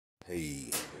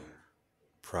Hey,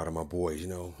 proud of my boys,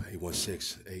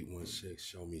 816,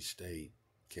 show me state,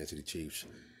 Kansas City Chiefs.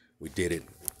 We did it.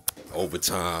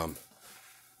 Overtime.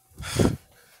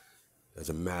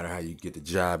 Doesn't matter how you get the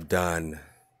job done.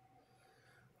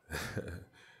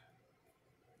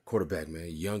 Quarterback, man,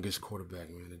 youngest quarterback,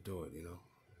 man, to do it,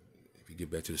 If you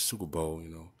get back to the Super Bowl,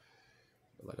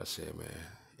 like I said, man,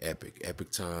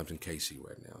 epic times in KC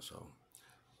right now, so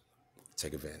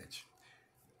take advantage.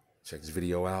 Check this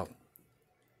video out.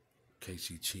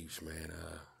 KC Chiefs, man,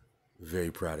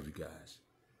 very proud of you guys.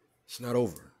 It's not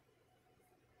over.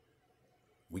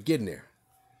 We getting there.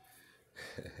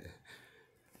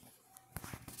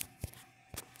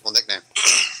 Well, nickname.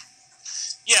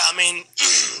 Yeah, I mean,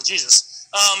 Jesus.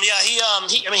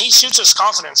 He shoots us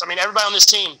confidence. I mean, everybody on this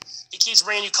team, he keeps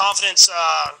bringing you confidence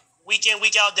week in,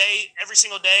 week out, every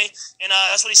single day. And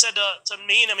that's what he said to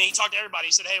me. And, he talked to everybody.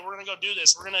 He said, hey, we're going to go do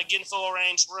this. We're going to get in field goal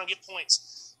range. We're going to get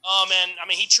points.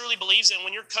 He truly believes it. And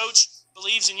when your coach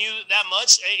believes in you that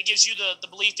much, it gives you the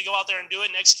belief to go out there and do it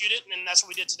and execute it. And that's what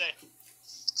we did today.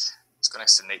 Let's go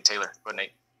next to Nate Taylor. Go ahead,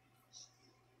 Nate.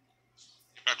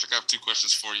 Patrick, I have two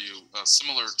questions for you.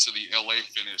 Similar to the LA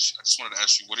finish, I just wanted to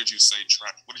ask you, what did you say to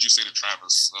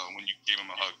Travis when you gave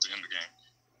him a hug to end the game?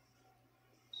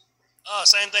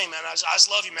 Same thing, man. I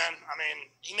just love you, man. I mean,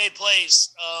 he made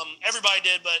plays. Everybody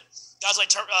did, but guys like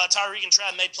Tyreek and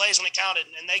Trav made plays when it counted,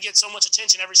 and they get so much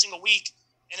attention every single week,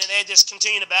 and then they just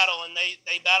continue to battle, and they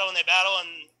battle, and they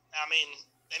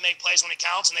make plays when it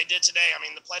counts, and they did today.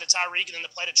 The play to Tyreek and then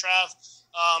the play to Trav,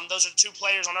 those are the two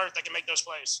players on earth that can make those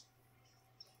plays.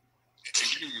 And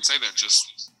you didn't even say that.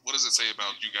 Just what does it say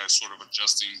about you guys sort of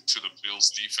adjusting to the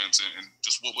Bills' defense, and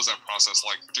just what was that process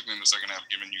like, particularly in the second half,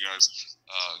 given you guys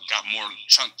got more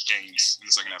chunk gains in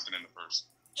the second half than in the first?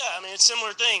 Yeah, it's a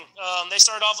similar thing. They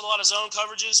started off with a lot of zone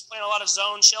coverages, playing a lot of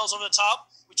zone shells over the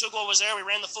top. We took what was there. We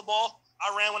ran the football.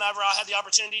 I ran whenever I had the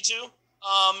opportunity to.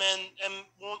 And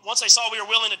once they saw we were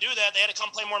willing to do that, they had to come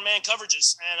play more man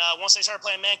coverages. And once they started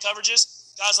playing man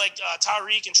coverages, guys like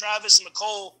Tyreek and Travis and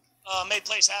McCole made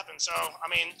plays happen. So,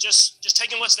 just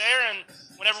taking what's there, and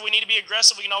whenever we need to be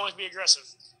aggressive, we can always be aggressive.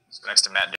 Let's go next to Matt.